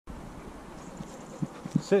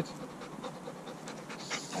Sit.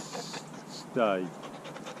 Stay.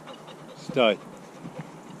 Stay.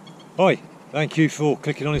 Hi, thank you for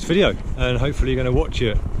clicking on this video, and hopefully you're going to watch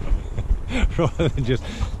it rather than just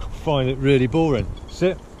find it really boring.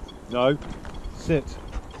 Sit. No. Sit.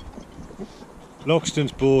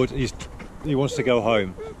 Loxton's bored, he wants to go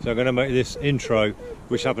home, so I'm going to make this intro,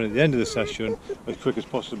 which happened at the end of the session, as quick as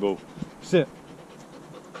possible. Sit.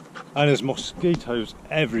 And there's mosquitoes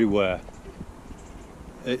everywhere.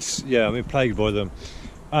 It's, yeah, I'm being plagued by them.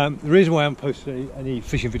 The reason why I haven't posted any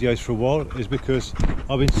fishing videos for a while is because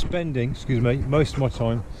I've been spending, most of my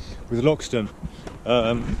time with Loxton,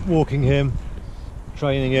 walking him,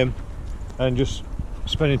 training him, and just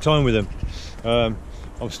spending time with him.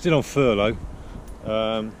 I'm still on furlough,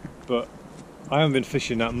 but I haven't been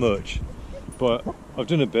fishing that much. But I've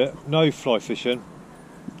done a bit, no fly fishing,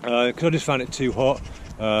 because I just found it too hot.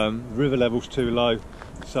 River level's too low,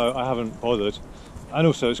 so I haven't bothered. And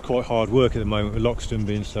also it's quite hard work at the moment with Loxton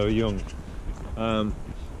being so young.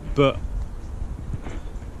 But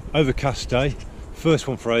overcast day, first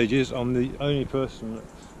one for ages. I'm the only person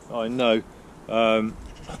I know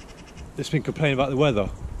that's been complaining about the weather.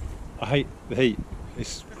 I hate the heat,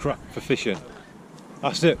 it's crap for fishing.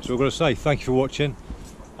 That's it, so I've got to say thank you for watching,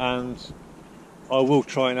 and I will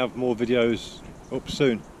try and have more videos up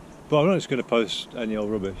soon, but I'm not just going to post any old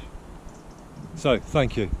rubbish. So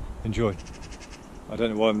thank you, enjoy. I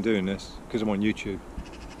don't know why I'm doing this, because I'm on YouTube.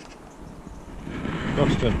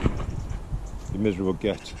 Loxton, you miserable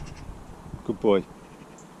get. Good boy.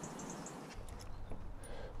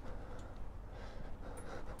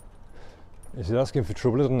 This is asking for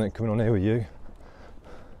trouble, isn't it, coming on here with you?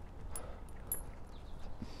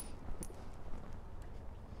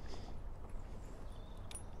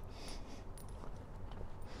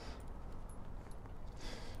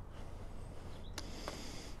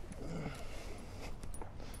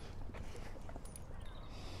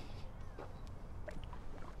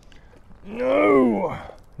 No!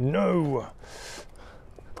 No!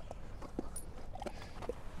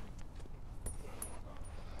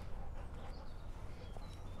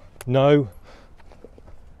 No.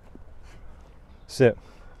 Sit.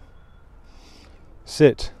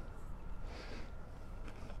 Sit.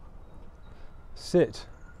 Sit.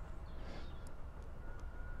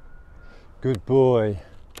 Good boy.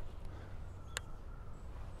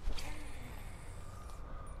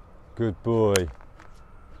 Good boy.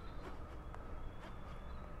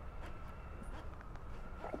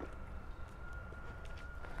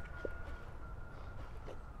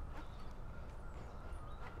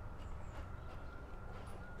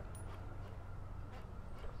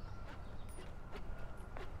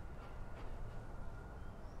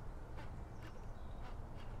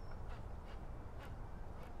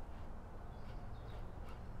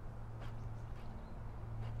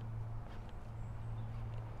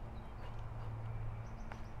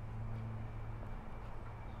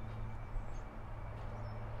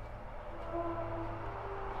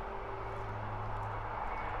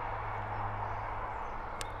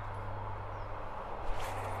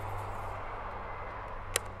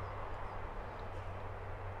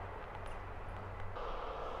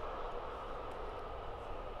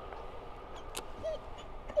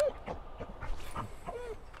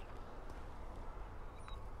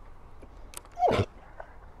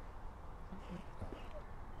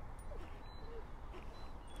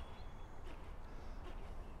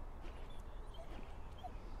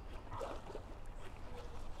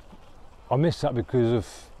 I missed that because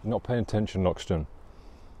of not paying attention, Loxton.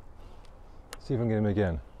 See if I can get him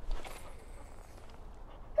again.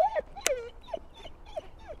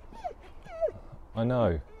 I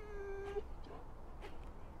know.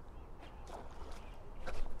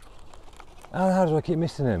 How the hell do I keep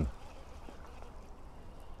missing him?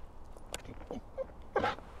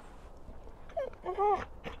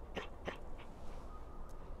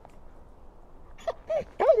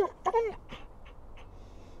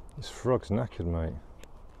 This frog's knackered, mate.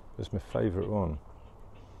 It's my favourite one.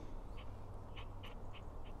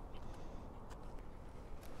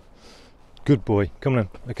 Good boy. Come on,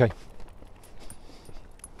 okay.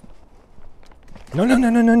 No, no,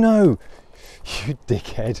 no, no, no, no! You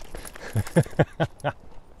dickhead.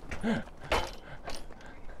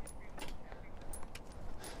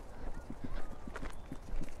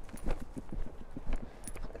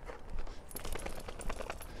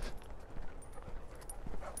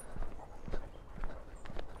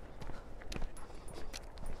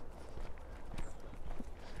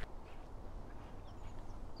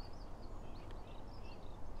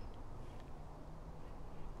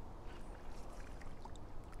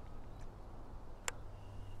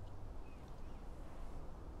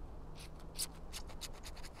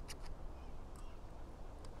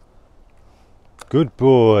 Good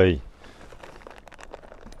boy.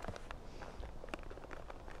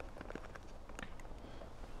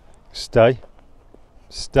 Stay.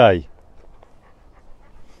 Stay.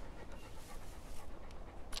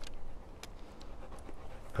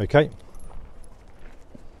 Okay.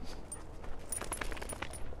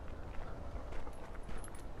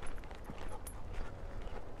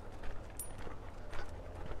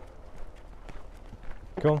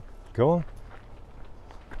 Go on, go on.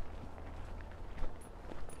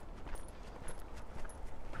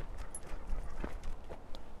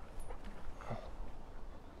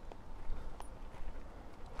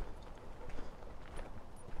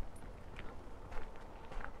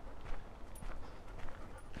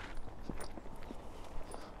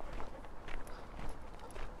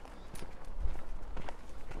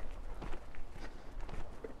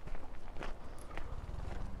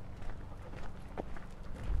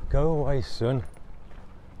 Go away, son.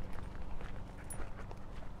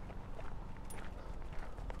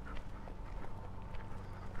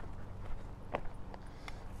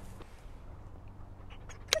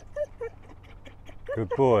 Good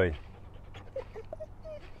boy.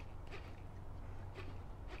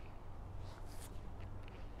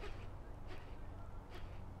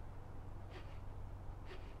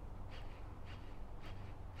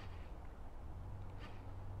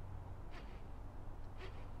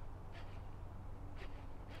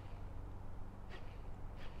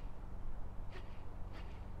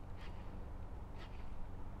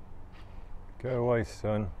 Go away,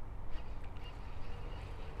 son.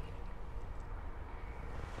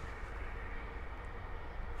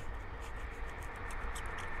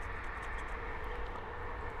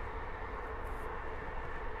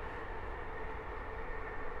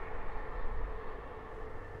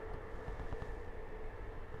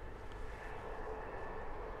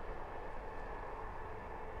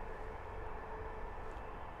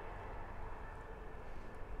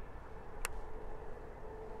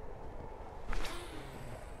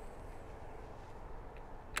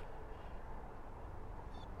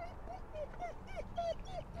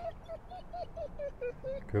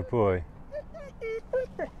 Good boy.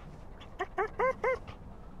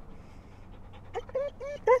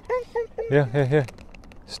 Here.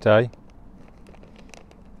 Stay.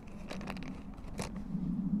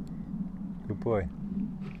 Good boy.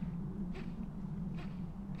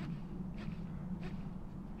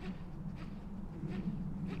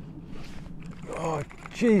 Oh,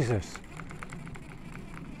 Jesus.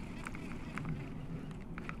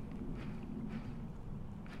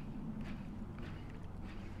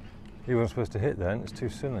 You weren't supposed to hit then, it's too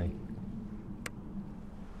silly.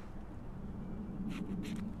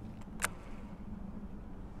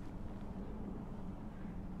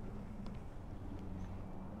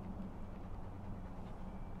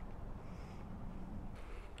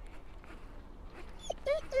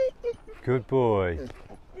 Good boy.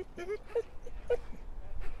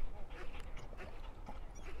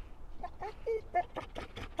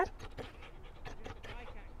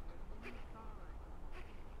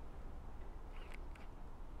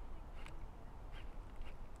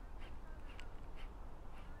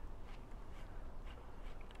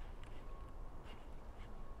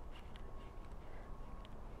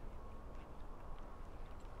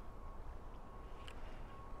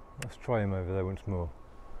 Let's try him over there once more.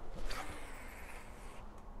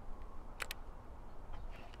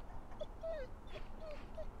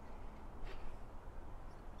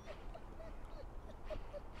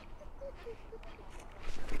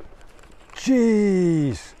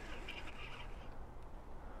 Jeez!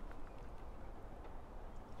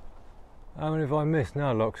 How many have I missed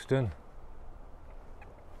now, Loxton?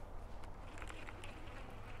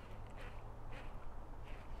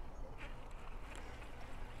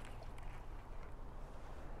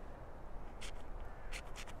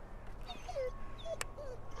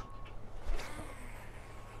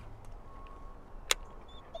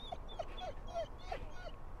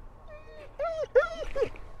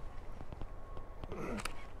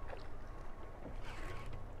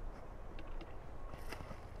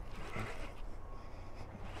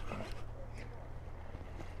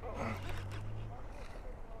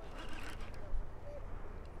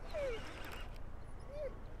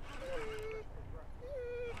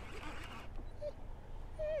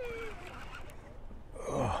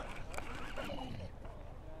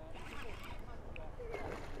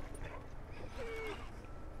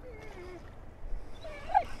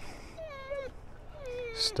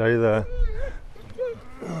 Stay there.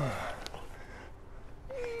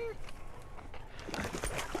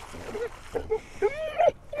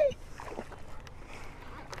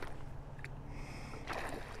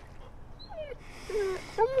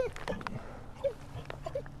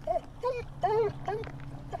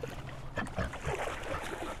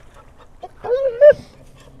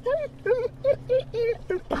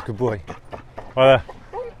 Good boy. Right there.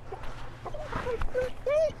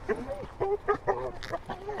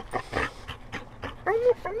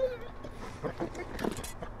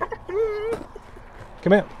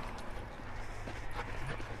 Come here.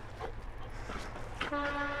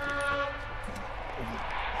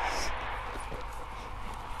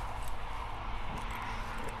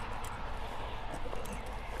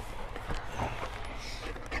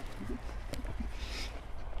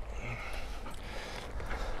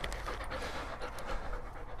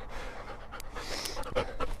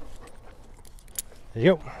 There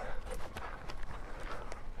you go.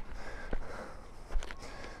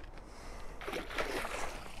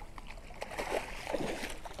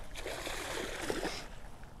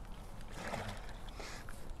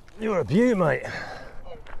 You're a beaut, mate.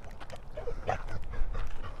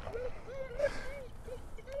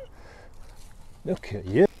 Look at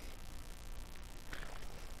you.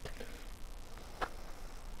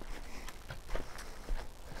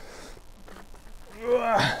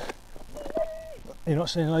 You're not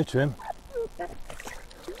saying hello to him.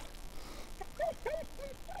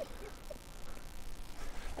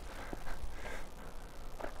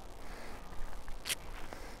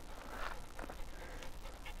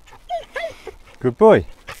 Good boy.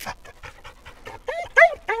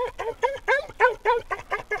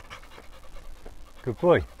 Good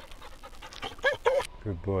boy.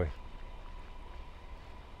 Good boy.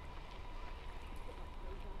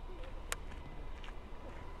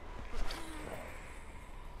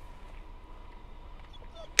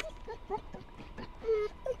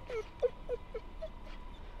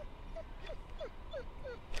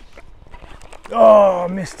 Oh, I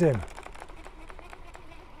missed him.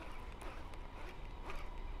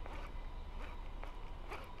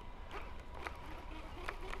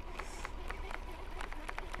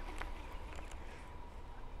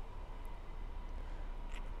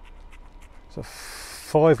 So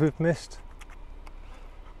 5 we've missed.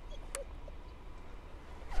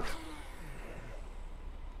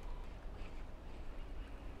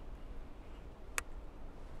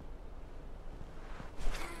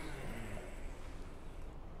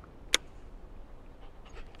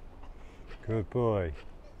 Good boy.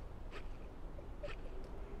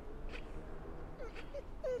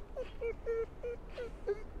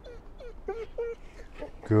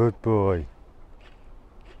 Good boy.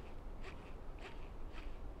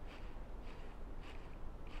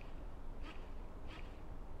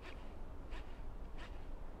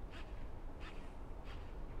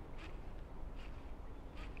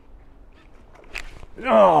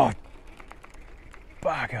 Oh,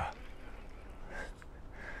 bugger.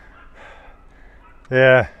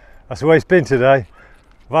 Yeah, that's the way it's been today.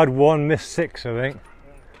 I've had 1, missed 6, I think.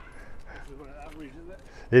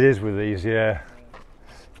 It is with these, yeah.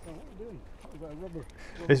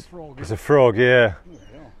 It's a frog, yeah.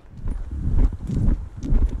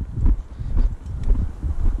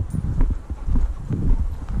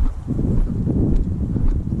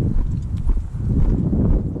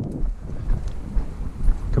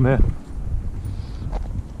 Come here.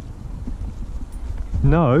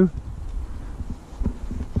 No.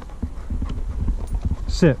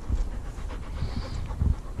 Sit.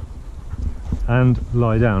 And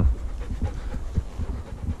lie down.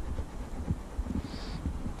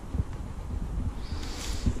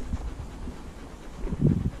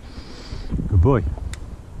 Good boy.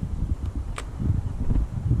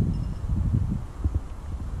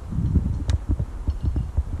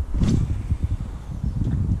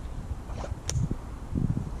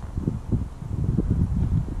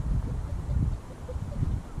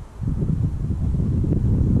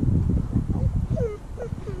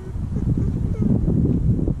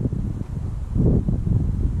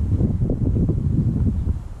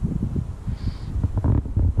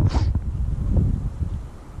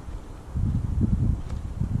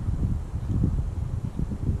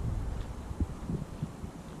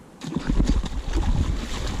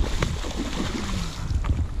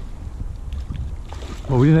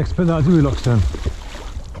 Well, we didn't expect that, did we, Lockstone?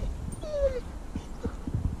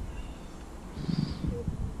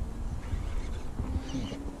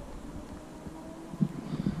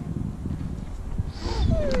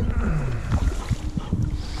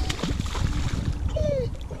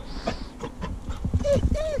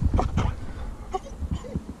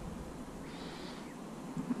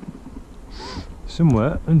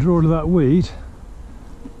 Somewhere under all of that weed.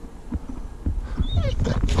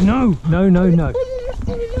 No, no, no, no.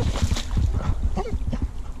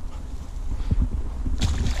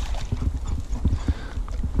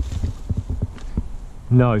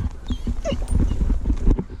 No.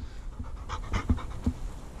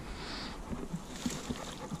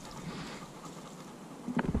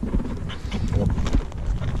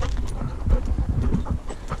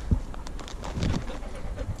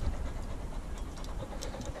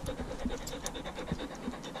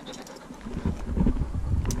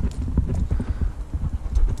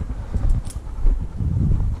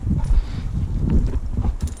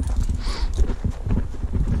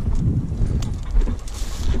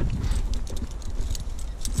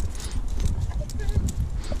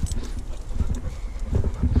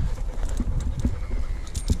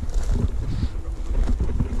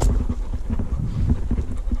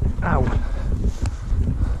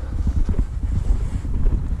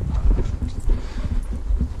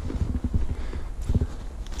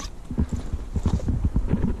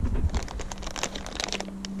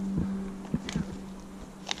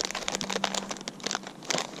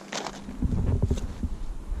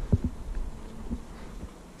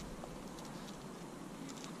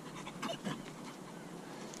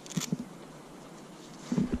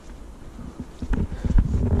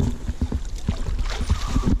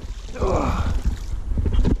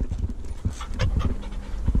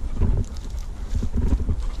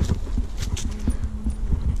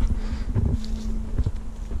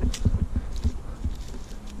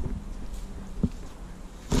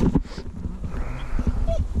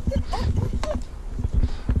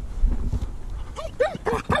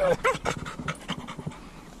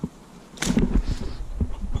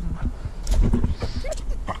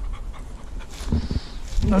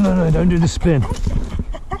 No, no, no, don't do the spin.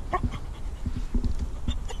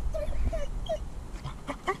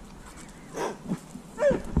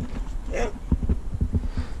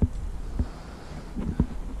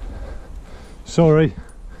 Sorry.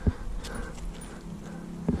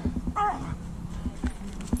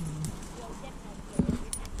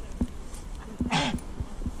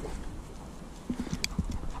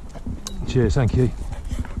 Cheers, thank you.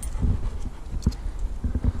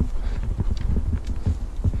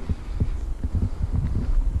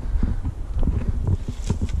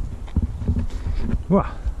 Wow.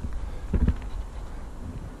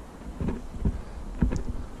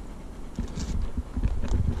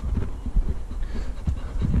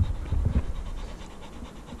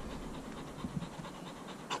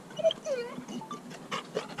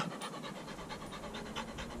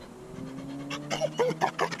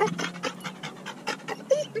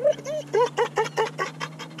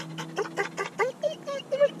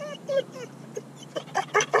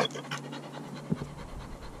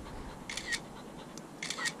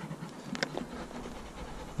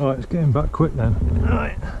 Right, it's getting back quick then.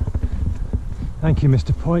 Right. Thank you,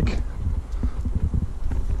 Mr. Pike.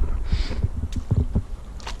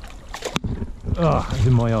 Ah, it's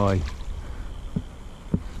in my eye.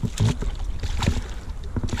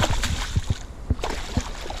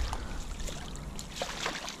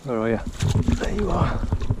 Where are you? There you are.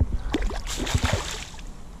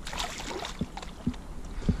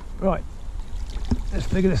 Right, let's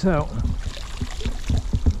figure this out.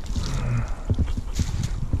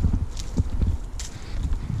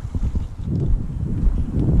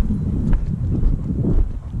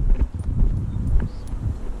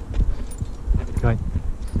 Okay.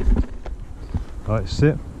 Right,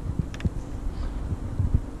 sit.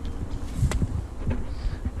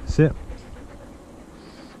 Sit.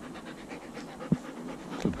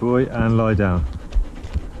 Good boy, and lie down.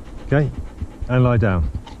 Okay, and lie down.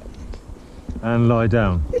 And lie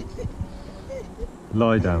down.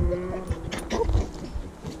 Lie down.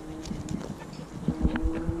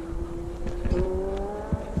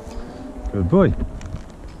 Good boy.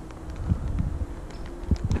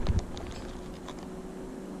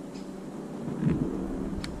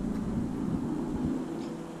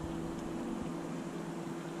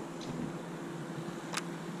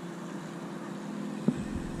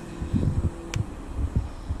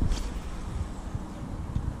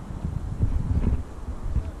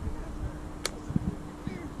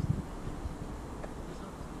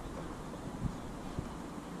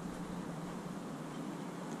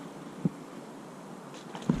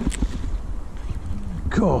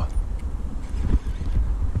 Cool.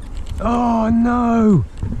 Oh no!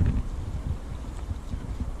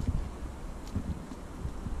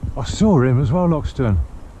 I saw him as well, Loxton.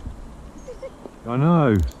 I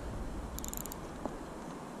know.